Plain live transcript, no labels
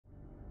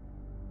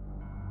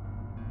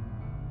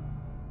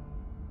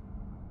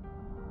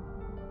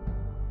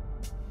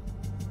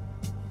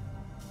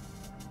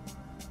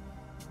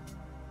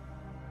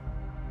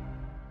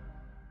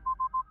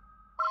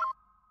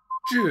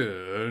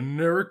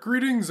Generic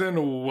greetings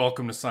and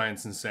welcome to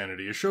Science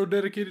Insanity, a show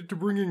dedicated to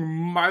bringing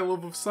my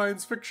love of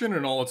science fiction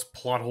and all its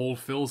plot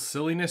hole-filled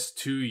silliness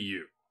to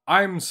you.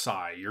 I'm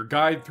Sai, your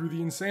guide through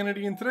the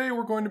insanity, and today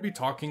we're going to be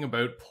talking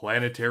about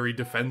planetary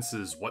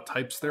defenses, what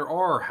types there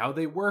are, how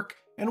they work,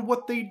 and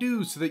what they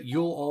do so that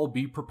you'll all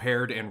be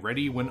prepared and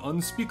ready when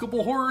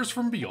unspeakable horrors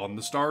from beyond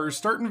the stars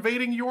start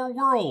invading your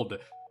world.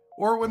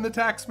 Or when the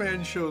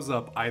taxman shows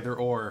up, either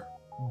or.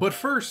 But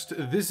first,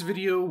 this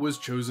video was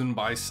chosen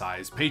by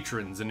Sai's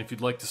patrons, and if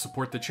you'd like to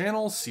support the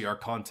channel, see our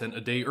content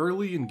a day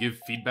early, and give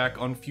feedback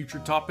on future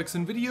topics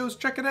and videos,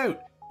 check it out!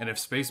 And if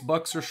space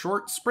bucks are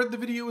short, spread the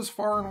video as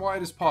far and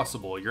wide as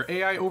possible. Your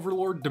AI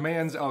overlord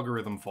demands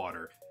algorithm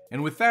fodder.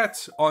 And with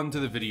that, on to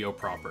the video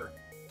proper.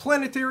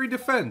 Planetary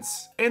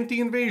defense,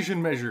 anti-invasion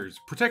measures,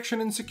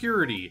 protection and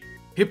security,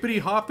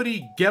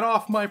 hippity-hoppity, get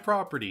off my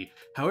property.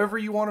 However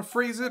you want to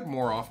phrase it,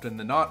 more often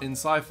than not in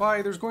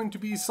sci-fi, there's going to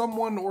be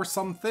someone or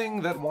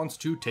something that wants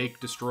to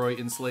take, destroy,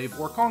 enslave,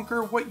 or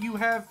conquer what you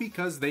have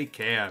because they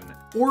can.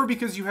 Or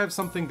because you have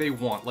something they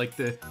want, like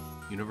the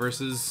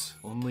universe's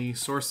only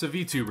source of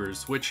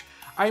VTubers, which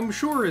I'm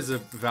sure is a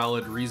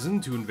valid reason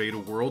to invade a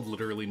world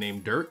literally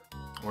named Dirt,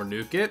 or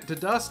nuke it to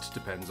dust,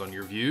 depends on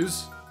your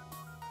views.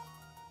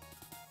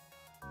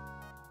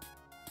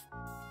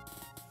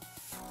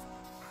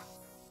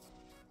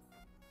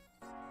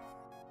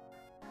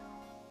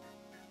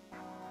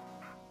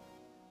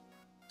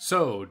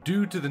 So,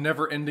 due to the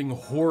never-ending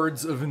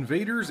hordes of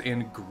invaders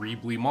and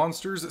greebly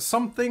monsters,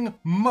 something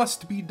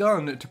must be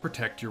done to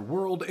protect your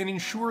world and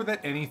ensure that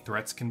any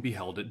threats can be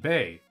held at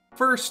bay.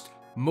 First,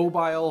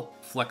 mobile,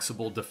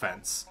 flexible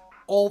defense.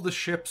 All the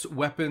ships,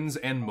 weapons,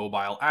 and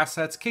mobile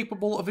assets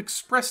capable of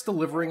express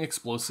delivering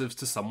explosives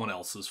to someone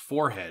else's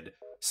forehead.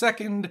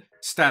 Second,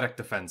 static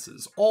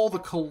defenses. All the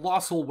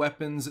colossal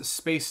weapons,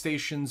 space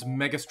stations,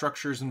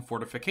 megastructures, and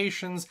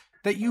fortifications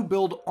that you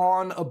build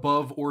on,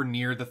 above, or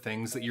near the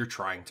things that you're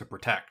trying to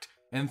protect.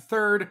 And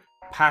third,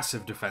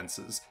 passive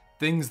defenses.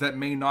 Things that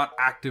may not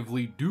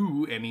actively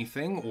do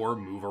anything or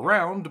move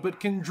around, but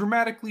can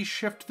dramatically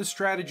shift the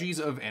strategies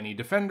of any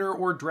defender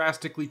or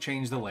drastically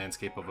change the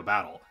landscape of a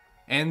battle.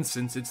 And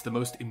since it's the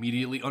most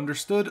immediately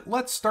understood,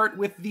 let's start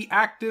with the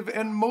active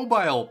and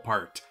mobile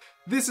part.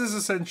 This is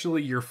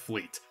essentially your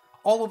fleet.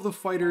 All of the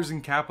fighters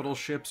and capital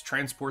ships,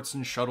 transports,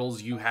 and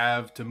shuttles you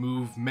have to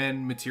move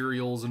men,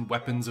 materials, and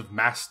weapons of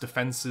mass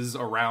defenses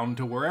around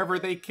to wherever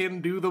they can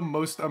do the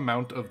most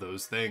amount of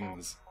those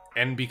things.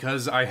 And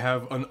because I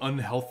have an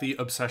unhealthy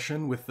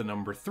obsession with the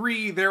number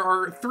 3, there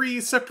are 3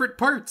 separate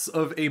parts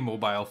of a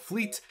mobile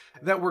fleet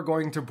that we're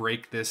going to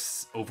break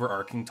this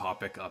overarching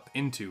topic up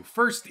into.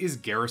 First is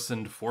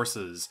garrisoned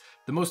forces.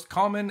 The most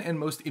common and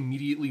most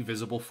immediately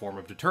visible form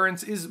of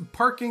deterrence is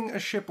parking a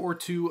ship or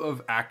two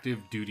of active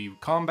duty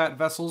combat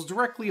vessels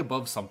directly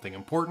above something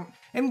important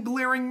and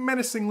glaring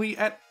menacingly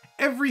at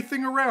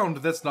everything around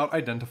that's not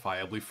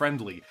identifiably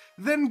friendly,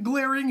 then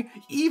glaring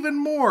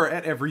even more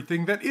at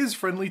everything that is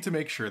friendly to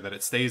make sure that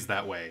it stays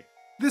that way.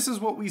 This is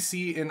what we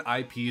see in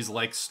IPs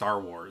like Star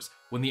Wars.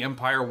 When the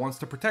Empire wants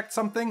to protect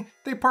something,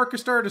 they park a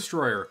Star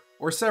Destroyer,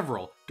 or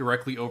several,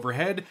 directly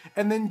overhead,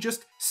 and then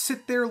just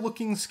sit there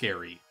looking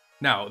scary.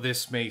 Now,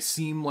 this may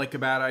seem like a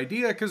bad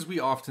idea because we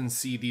often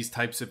see these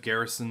types of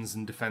garrisons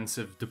and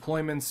defensive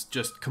deployments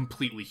just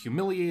completely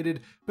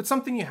humiliated, but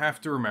something you have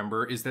to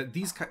remember is that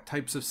these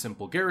types of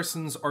simple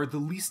garrisons are the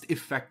least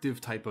effective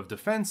type of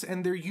defense,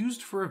 and they're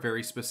used for a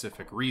very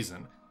specific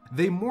reason.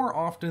 They more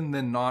often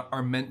than not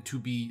are meant to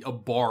be a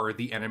bar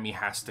the enemy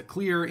has to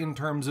clear in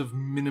terms of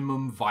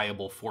minimum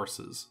viable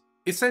forces.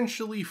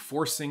 Essentially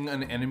forcing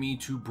an enemy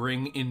to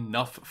bring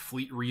enough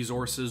fleet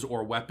resources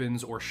or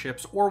weapons or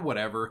ships or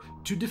whatever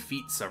to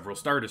defeat several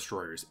Star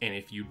Destroyers, and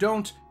if you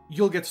don't,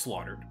 you'll get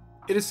slaughtered.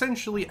 It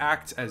essentially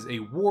acts as a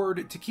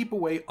ward to keep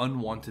away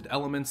unwanted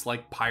elements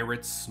like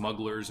pirates,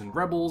 smugglers, and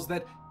rebels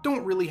that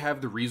don't really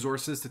have the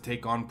resources to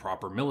take on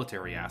proper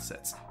military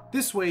assets.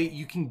 This way,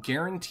 you can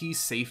guarantee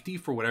safety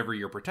for whatever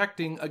you're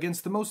protecting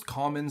against the most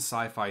common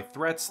sci-fi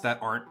threats that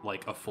aren't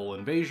like a full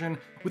invasion,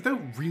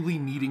 without really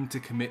needing to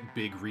commit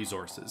big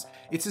resources.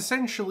 It's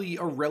essentially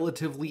a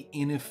relatively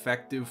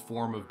ineffective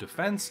form of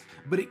defense,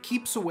 but it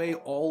keeps away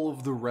all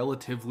of the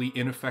relatively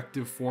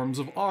ineffective forms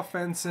of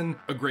offense, and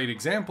a great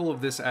example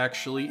of this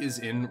actually is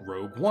in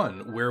Rogue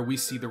One, where we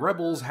see the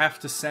rebels have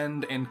to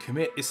send and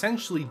commit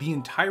essentially the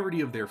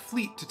entirety of their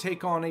fleet to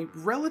take on a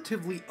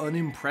relatively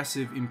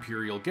unimpressive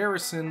Imperial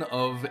garrison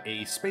of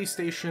a space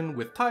station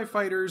with TIE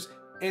fighters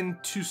and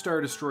 2 Star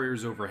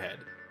Destroyers overhead.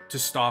 To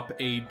stop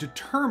a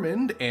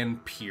determined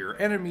and peer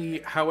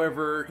enemy,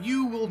 however,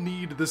 you will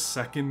need the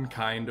second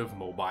kind of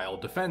mobile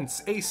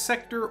defense, a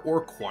sector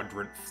or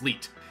quadrant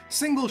fleet.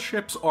 Single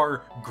ships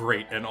are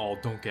great and all,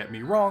 don't get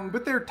me wrong,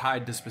 but they're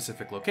tied to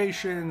specific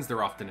locations,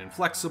 they're often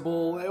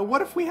inflexible.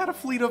 What if we had a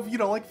fleet of,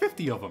 like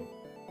 50 of them?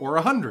 Or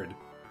 100?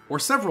 Or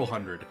several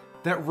hundred?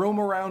 That roam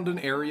around an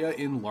area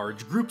in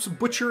large groups,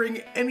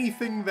 butchering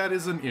anything that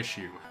is an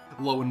issue.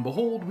 Lo and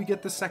behold, we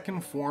get the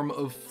second form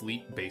of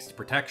fleet-based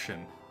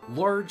protection.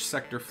 large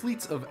sector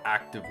fleets of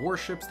active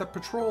warships that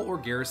patrol or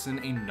garrison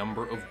a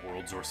number of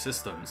worlds or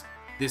systems.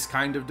 This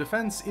kind of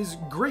defense is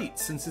great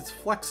since it's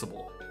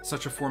flexible.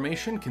 Such a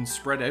formation can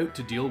spread out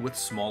to deal with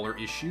smaller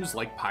issues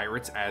like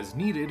pirates as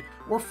needed,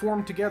 or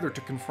form together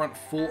to confront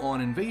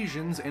full-on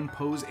invasions and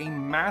pose a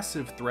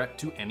massive threat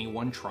to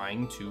anyone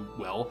trying to,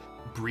 well,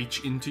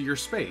 breach into your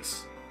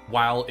space.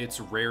 While it's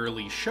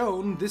rarely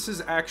shown, this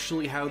is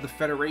actually how the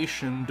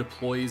Federation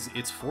deploys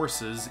its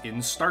forces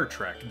in Star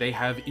Trek. They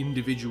have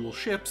individual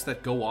ships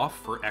that go off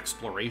for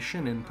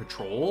exploration and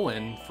patrol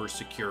and for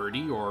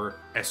security or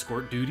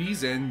escort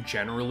duties, and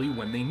generally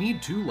when they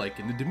need to, like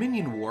in the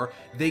Dominion War,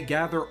 they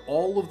gather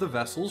all of the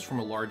vessels from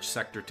a large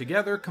sector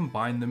together,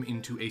 combine them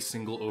into a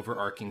single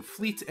overarching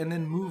fleet, and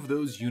then move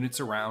those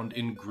units around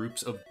in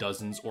groups of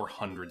dozens or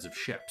hundreds of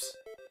ships.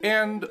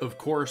 And, of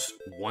course,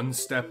 one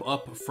step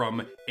up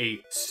from a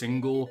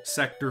single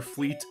sector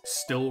fleet,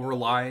 still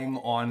relying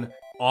on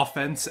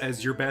offense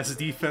as your best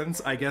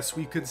defense, I guess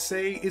we could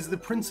say, is the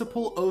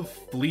principle of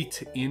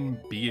fleet in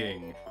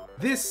being.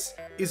 This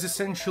is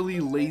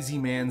essentially lazy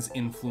man's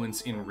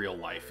influence in real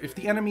life. If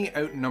the enemy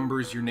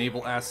outnumbers your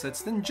naval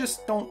assets, then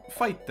just don't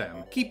fight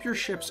them. Keep your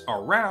ships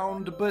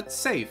around, but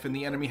safe, and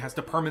the enemy has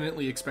to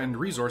permanently expend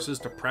resources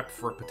to prep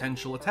for a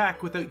potential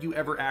attack without you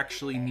ever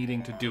actually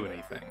needing to do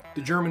anything.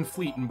 The German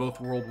fleet in both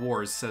world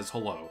wars says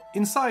hello.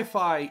 In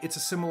sci-fi, it's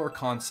a similar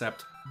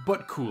concept,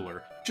 but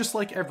cooler. Just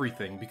like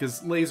everything,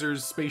 because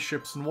lasers,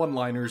 spaceships, and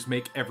one-liners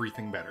make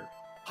everything better.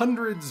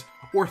 Hundreds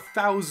or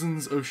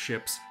thousands of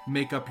ships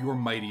make up your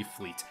mighty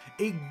fleet.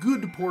 A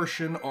good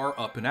portion are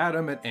up and at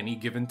 'em at any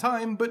given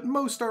time, but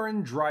most are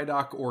in dry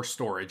dock or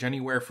storage,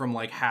 anywhere from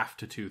like half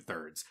to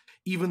 2/3.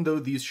 Even though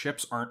these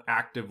ships aren't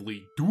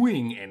actively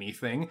doing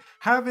anything,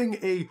 having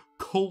a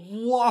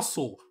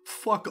colossal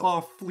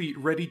fuck-off fleet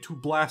ready to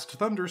blast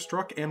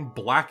Thunderstruck and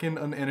blacken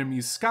an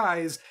enemy's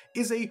skies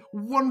is a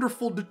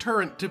wonderful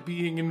deterrent to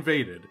being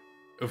invaded.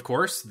 Of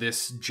course,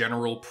 this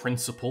general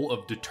principle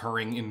of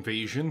deterring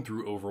invasion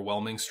through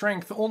overwhelming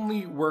strength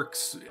only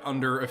works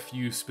under a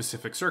few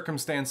specific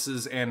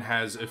circumstances and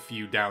has a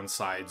few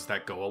downsides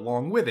that go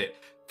along with it.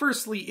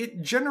 Firstly,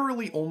 it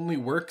generally only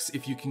works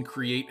if you can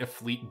create a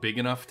fleet big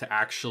enough to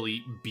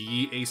actually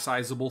be a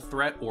sizable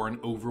threat or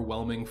an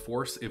overwhelming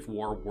force if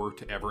war were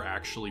to ever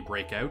actually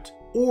break out.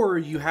 Or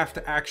you have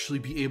to actually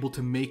be able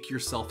to make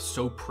yourself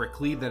so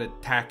prickly that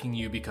attacking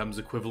you becomes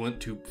equivalent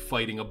to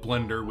fighting a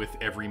blender with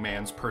every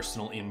man's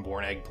personal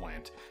inborn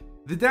eggplant.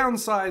 The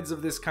downsides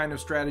of this kind of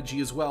strategy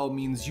as well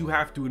means you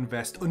have to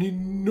invest an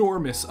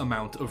enormous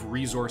amount of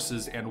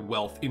resources and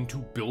wealth into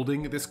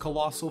building this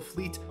colossal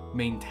fleet,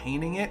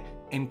 maintaining it,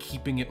 and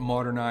keeping it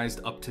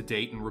modernized, up to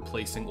date, and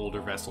replacing older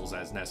vessels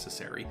as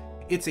necessary.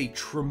 It's a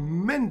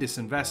tremendous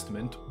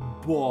investment,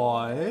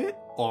 but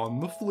on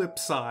the flip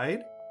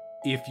side,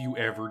 if you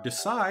ever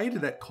decide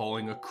that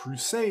calling a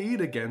crusade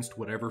against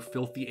whatever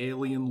filthy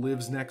alien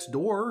lives next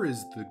door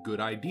is the good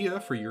idea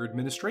for your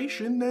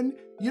administration, then,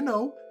 you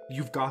know,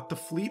 you've got the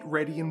fleet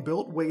ready and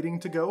built waiting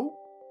to go.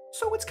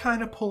 So it's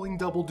kind of pulling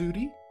double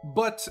duty.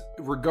 But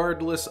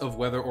regardless of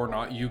whether or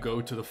not you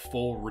go to the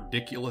full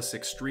ridiculous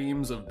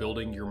extremes of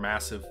building your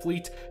massive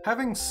fleet,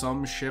 having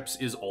some ships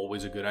is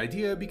always a good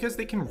idea because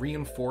they can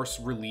reinforce,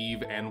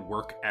 relieve, and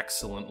work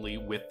excellently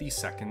with the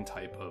second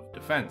type of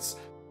defense.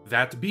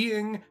 That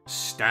being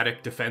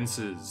static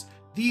defenses.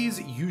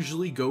 These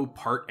usually go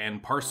part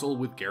and parcel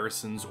with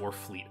garrisons or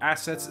fleet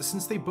assets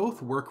since they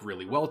both work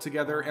really well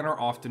together and are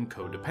often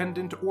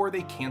codependent, or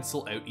they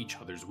cancel out each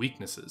other's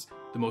weaknesses.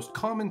 The most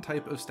common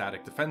type of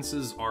static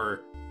defenses are,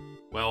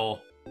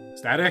 well,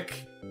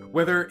 static.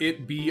 Whether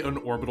it be an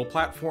orbital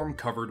platform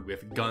covered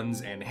with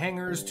guns and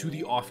hangars to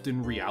the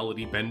often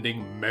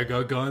reality-bending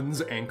mega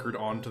guns anchored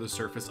onto the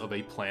surface of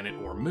a planet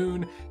or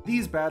moon,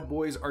 these bad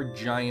boys are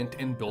giant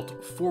and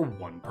built for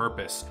one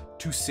purpose: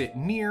 to sit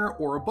near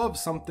or above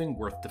something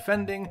worth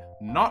defending,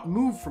 not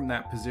move from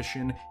that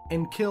position,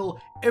 and kill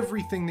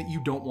everything that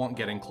you don't want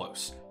getting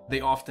close.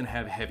 They often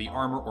have heavy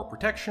armor or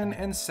protection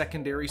and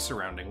secondary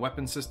surrounding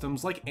weapon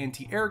systems like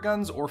anti-air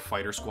guns or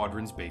fighter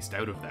squadrons based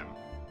out of them.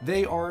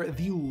 They are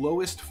the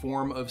lowest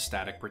form of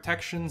static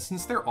protection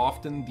since they're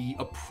often the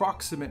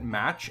approximate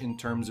match in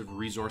terms of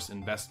resource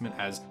investment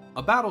as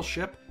a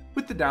battleship,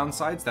 with the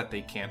downsides that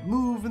they can't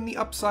move and the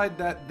upside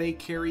that they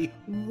carry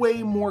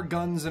way more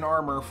guns and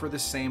armor for the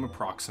same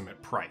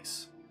approximate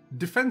price.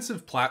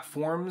 Defensive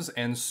platforms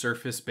and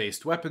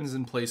surface-based weapons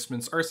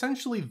emplacements are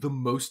essentially the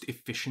most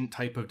efficient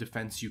type of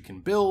defense you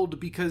can build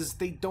because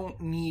they don't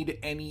need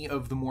any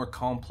of the more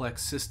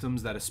complex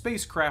systems that a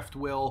spacecraft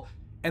will,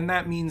 and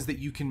that means that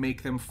you can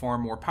make them far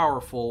more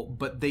powerful,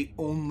 but they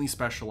only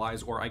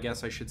specialize, or I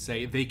guess I should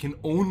say, they can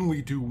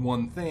only do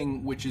one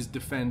thing, which is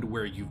defend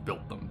where you've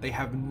built them. They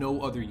have no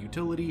other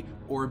utility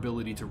or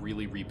ability to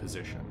really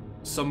reposition.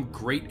 Some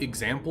great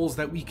examples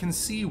that we can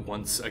see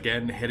once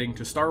again heading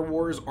to Star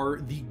Wars are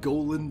the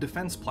Golan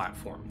defense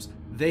platforms.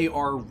 They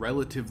are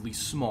relatively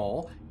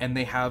small, and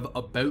they have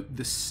about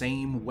the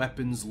same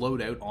weapons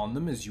loadout on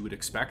them as you would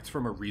expect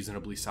from a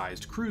reasonably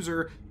sized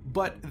cruiser,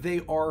 but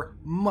they are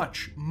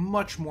much,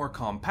 much more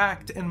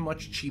compact and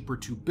much cheaper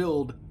to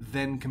build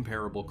than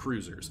comparable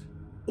cruisers.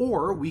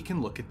 Or we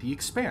can look at the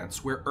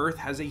Expanse, where Earth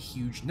has a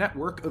huge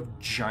network of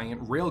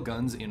giant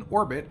railguns in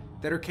orbit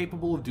that are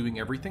capable of doing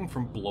everything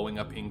from blowing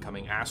up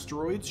incoming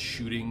asteroids,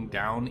 shooting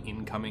down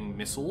incoming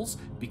missiles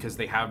because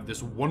they have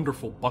this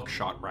wonderful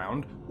buckshot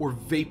round, or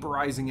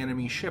vaporizing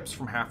enemy ships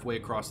from halfway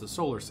across the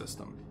solar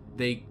system.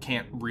 They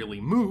can't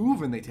really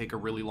move and they take a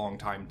really long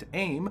time to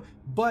aim,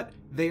 but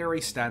they are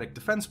a static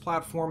defense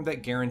platform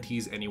that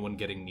guarantees anyone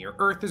getting near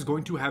Earth is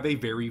going to have a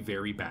very,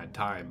 very bad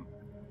time.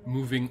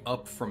 Moving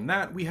up from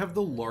that, we have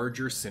the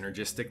larger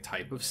synergistic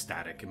type of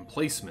static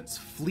emplacements,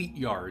 fleet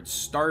yards,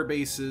 star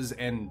bases,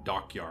 and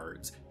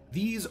dockyards.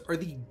 These are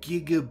the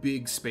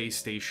giga-big space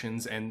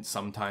stations and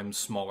sometimes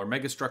smaller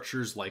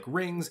megastructures like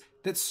rings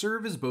that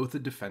serve as both a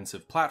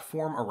defensive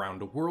platform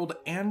around a world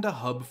and a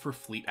hub for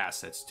fleet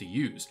assets to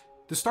use.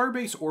 The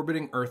starbase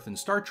orbiting Earth in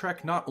Star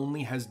Trek not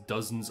only has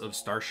dozens of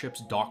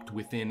starships docked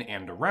within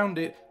and around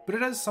it, but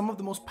it has some of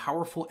the most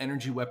powerful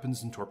energy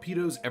weapons and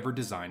torpedoes ever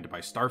designed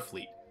by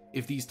Starfleet.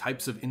 If these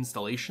types of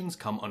installations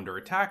come under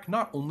attack,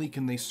 not only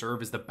can they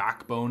serve as the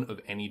backbone of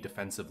any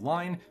defensive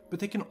line, but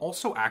they can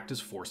also act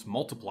as force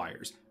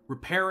multipliers,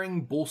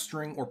 repairing,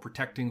 bolstering, or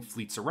protecting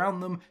fleets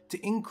around them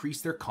to increase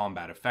their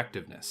combat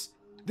effectiveness.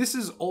 This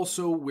is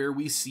also where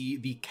we see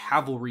the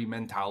cavalry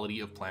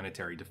mentality of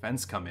planetary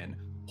defense come in,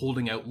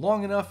 holding out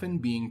long enough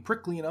and being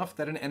prickly enough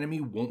that an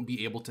enemy won't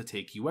be able to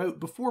take you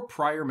out before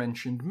prior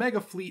mentioned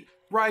mega fleet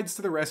rides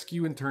to the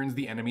rescue and turns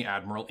the enemy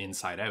admiral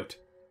inside out.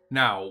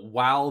 Now,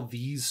 while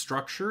these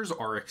structures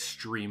are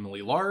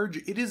extremely large,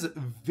 it is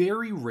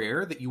very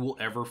rare that you will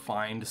ever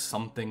find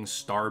something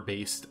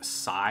star-based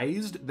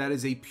sized that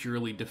is a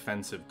purely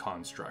defensive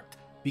construct.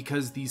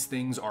 Because these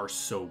things are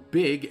so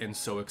big and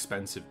so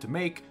expensive to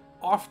make,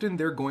 often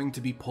they're going to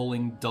be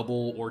pulling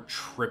double or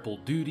triple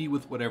duty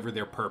with whatever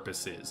their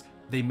purpose is.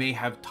 They may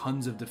have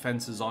tons of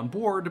defenses on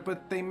board,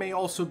 but they may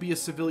also be a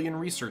civilian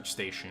research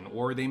station,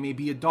 or they may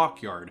be a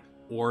dockyard,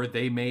 or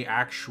they may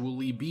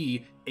actually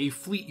be a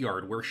fleet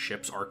yard where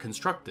ships are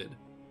constructed.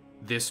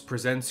 This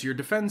presents your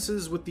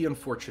defenses with the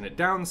unfortunate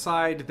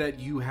downside that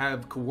you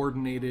have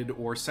coordinated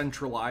or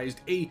centralized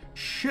a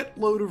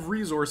shitload of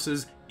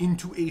resources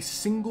into a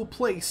single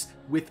place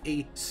with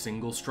a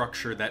single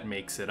structure that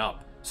makes it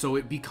up. So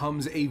it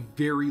becomes a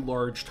very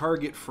large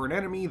target for an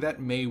enemy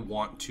that may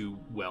want to,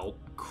 well,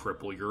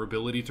 cripple your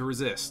ability to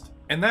resist.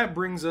 And that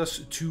brings us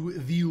to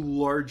the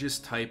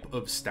largest type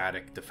of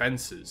static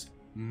defenses.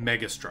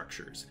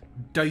 Megastructures,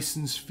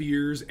 Dyson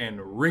spheres, and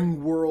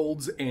ring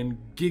worlds, and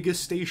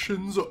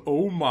gigastations.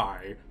 Oh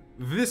my.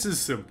 This is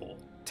simple.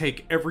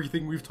 Take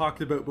everything we've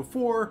talked about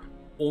before.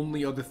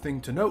 Only other thing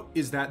to note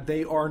is that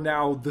they are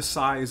now the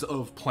size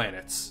of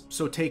planets.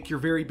 So take your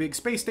very big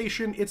space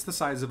station, it's the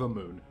size of a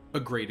moon. A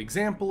great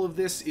example of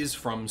this is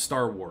from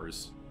Star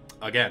Wars.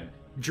 Again,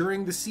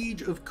 during the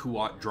siege of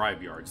Kuat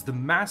Drive Yards, the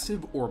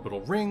massive orbital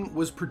ring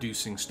was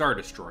producing Star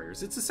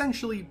Destroyers. It's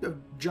essentially a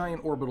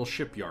giant orbital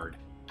shipyard.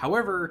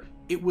 However,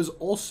 it was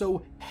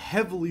also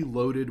heavily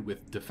loaded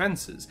with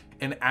defenses,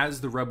 and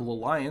as the Rebel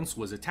Alliance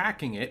was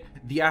attacking it,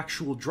 the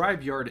actual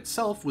drive yard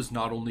itself was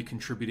not only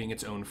contributing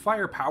its own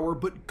firepower,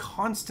 but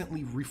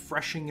constantly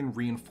refreshing and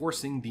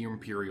reinforcing the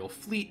Imperial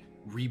fleet,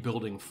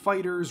 rebuilding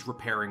fighters,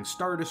 repairing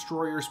Star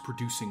Destroyers,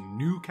 producing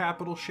new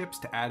capital ships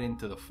to add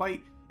into the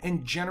fight,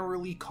 and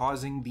generally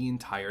causing the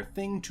entire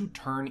thing to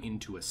turn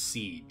into a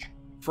siege.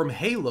 From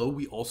Halo,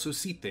 we also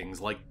see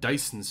things like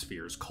Dyson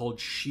spheres called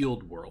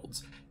shield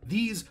worlds.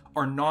 These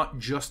are not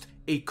just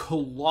a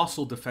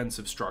colossal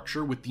defensive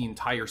structure with the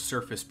entire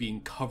surface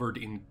being covered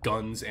in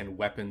guns and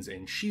weapons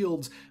and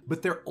shields,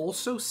 but they're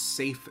also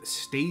safe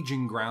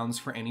staging grounds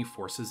for any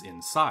forces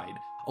inside.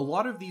 A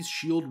lot of these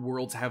shield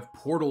worlds have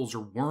portals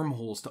or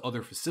wormholes to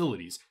other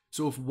facilities,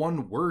 so if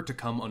one were to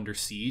come under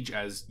siege,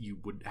 as you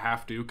would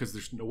have to because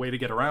there's no way to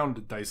get around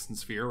a Dyson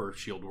sphere or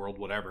shield world,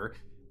 whatever,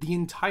 the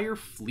entire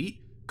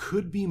fleet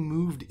could be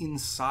moved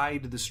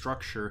inside the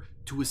structure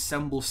to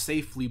assemble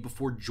safely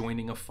before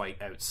joining a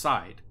fight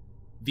outside.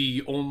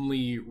 The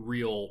only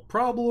real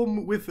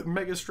problem with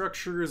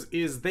megastructures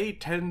is they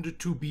tend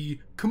to be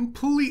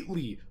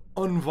completely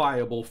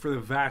unviable for the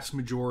vast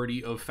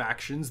majority of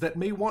factions that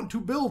may want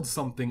to build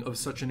something of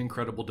such an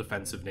incredible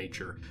defensive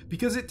nature,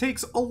 because it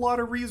takes a lot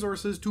of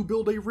resources to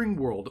build a ring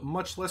world,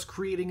 much less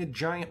creating a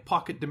giant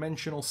pocket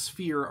dimensional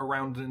sphere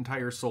around an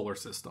entire solar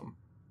system.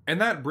 And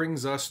that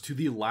brings us to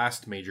the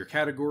last major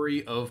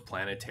category of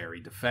planetary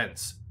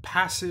defense,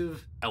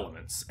 passive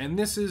elements. And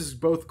this is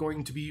both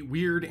going to be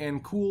weird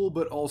and cool,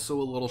 but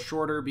also a little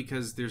shorter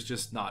because there's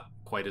just not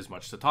quite as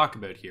much to talk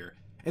about here.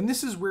 And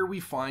this is where we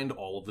find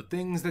all of the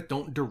things that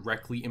don't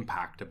directly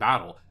impact a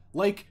battle,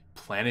 like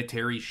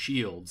planetary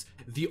shields,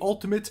 the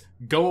ultimate,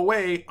 go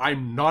away,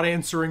 I'm not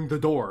answering the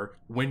door,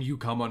 when you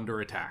come under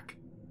attack.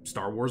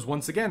 Star Wars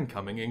once again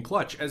coming in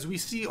clutch. As we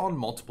see on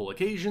multiple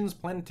occasions,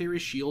 planetary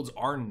shields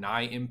are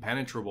nigh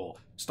impenetrable,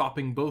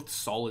 stopping both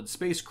solid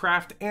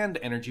spacecraft and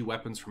energy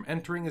weapons from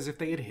entering as if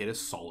they had hit a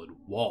solid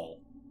wall.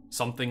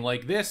 Something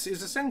like this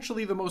is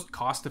essentially the most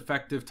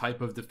cost-effective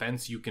type of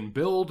defense you can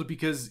build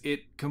because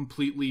it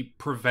completely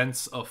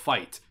prevents a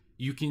fight.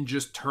 You can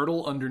just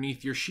turtle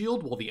underneath your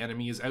shield while the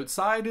enemy is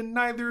outside and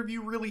neither of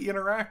you really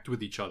interact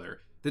with each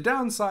other. The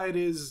downside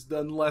is,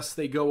 unless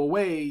they go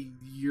away,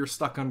 you're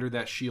stuck under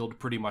that shield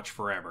pretty much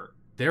forever.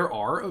 There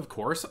are, of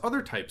course,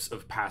 other types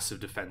of passive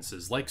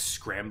defenses, like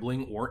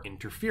scrambling or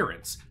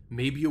interference.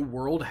 Maybe a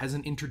world has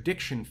an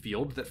interdiction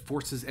field that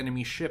forces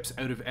enemy ships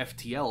out of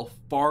FTL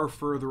far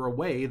further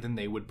away than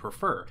they would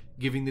prefer,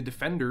 giving the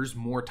defenders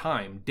more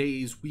time,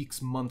 days,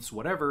 weeks, months,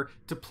 whatever,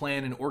 to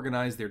plan and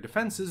organize their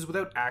defenses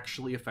without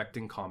actually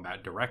affecting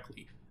combat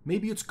directly.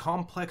 Maybe it's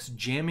complex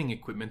jamming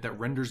equipment that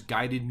renders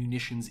guided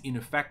munitions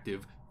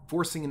ineffective,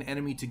 forcing an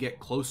enemy to get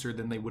closer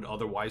than they would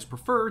otherwise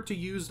prefer to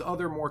use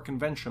other more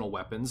conventional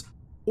weapons.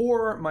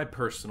 Or, my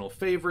personal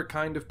favorite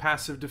kind of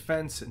passive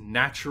defense,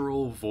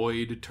 natural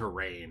void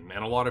terrain.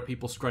 And a lot of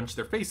people scrunch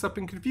their face up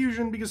in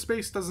confusion because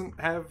space doesn't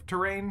have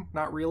terrain,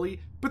 not really.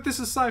 But this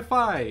is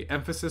sci-fi,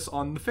 emphasis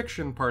on the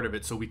fiction part of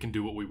it so we can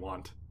do what we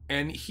want.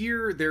 And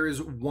here there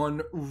is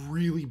one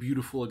really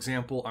beautiful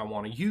example I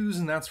want to use,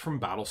 and that's from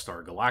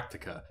Battlestar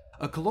Galactica.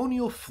 A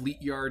colonial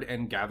fleet yard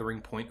and gathering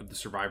point of the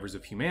survivors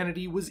of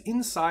humanity was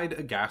inside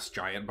a gas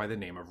giant by the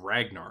name of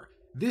Ragnar.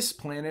 This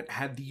planet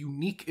had the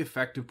unique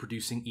effect of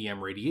producing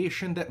EM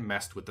radiation that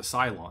messed with the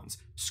Cylons,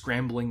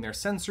 scrambling their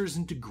sensors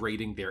and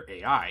degrading their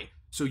AI.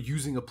 So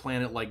using a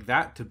planet like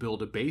that to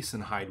build a base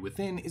and hide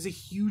within is a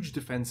huge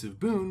defensive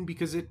boon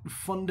because it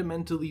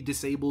fundamentally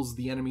disables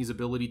the enemy's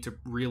ability to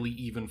really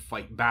even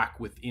fight back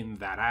within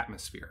that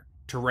atmosphere.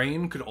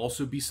 Terrain could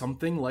also be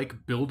something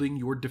like building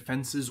your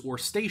defenses or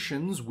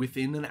stations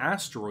within an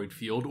asteroid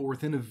field or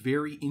within a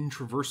very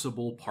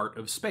intraversable part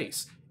of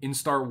space. In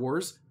Star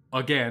Wars,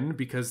 again,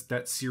 because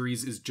that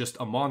series is just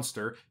a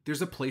monster,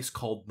 there's a place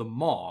called the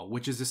Maw,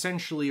 which is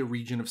essentially a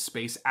region of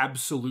space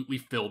absolutely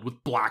filled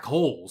with black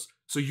holes.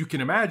 So you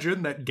can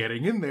imagine that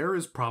getting in there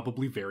is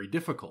probably very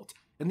difficult.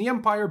 And the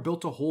Empire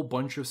built a whole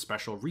bunch of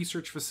special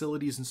research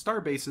facilities and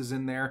starbases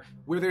in there,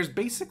 where there's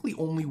basically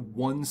only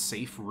one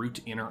safe route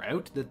in or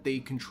out that they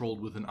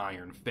controlled with an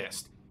iron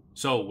fist.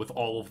 So, with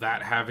all of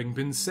that having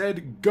been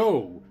said,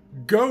 go!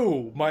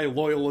 Go, my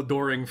loyal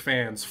adoring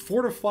fans!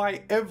 Fortify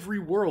every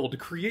world,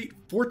 create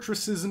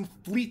fortresses and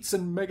fleets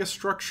and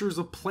megastructures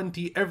of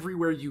plenty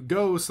everywhere you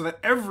go, so that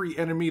every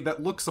enemy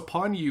that looks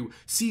upon you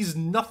sees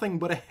nothing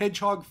but a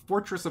hedgehog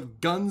fortress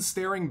of guns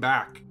staring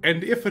back.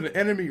 And if an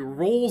enemy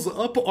rolls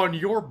up on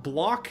your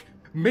block,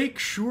 make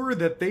sure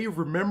that they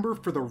remember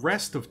for the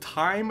rest of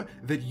time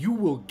that you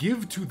will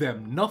give to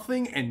them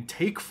nothing and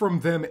take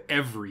from them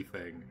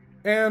everything.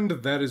 And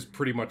that is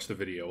pretty much the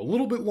video. A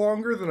little bit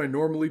longer than I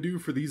normally do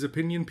for these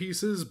opinion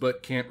pieces,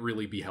 but can't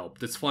really be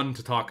helped. It's fun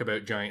to talk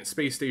about giant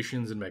space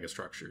stations and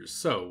megastructures.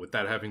 So, with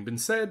that having been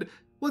said,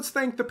 let's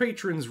thank the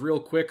patrons real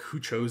quick who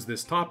chose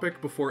this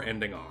topic before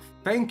ending off.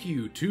 Thank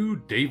you to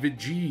David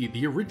G,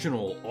 The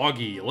Original,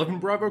 Augie, 11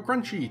 Bravo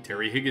Crunchy,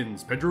 Terry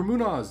Higgins, Pedro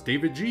Munaz,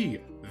 David G,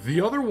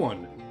 The Other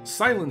One,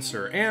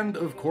 Silencer, and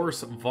of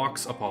course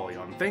Vox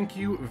Apollyon. Thank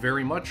you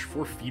very much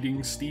for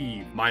feeding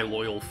Steve, my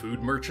loyal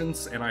food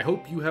merchants, and I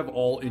hope you have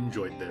all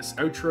enjoyed this.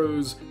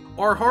 Outros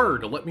are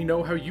hard. Let me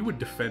know how you would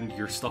defend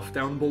your stuff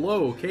down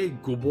below, okay?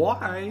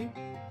 Goodbye!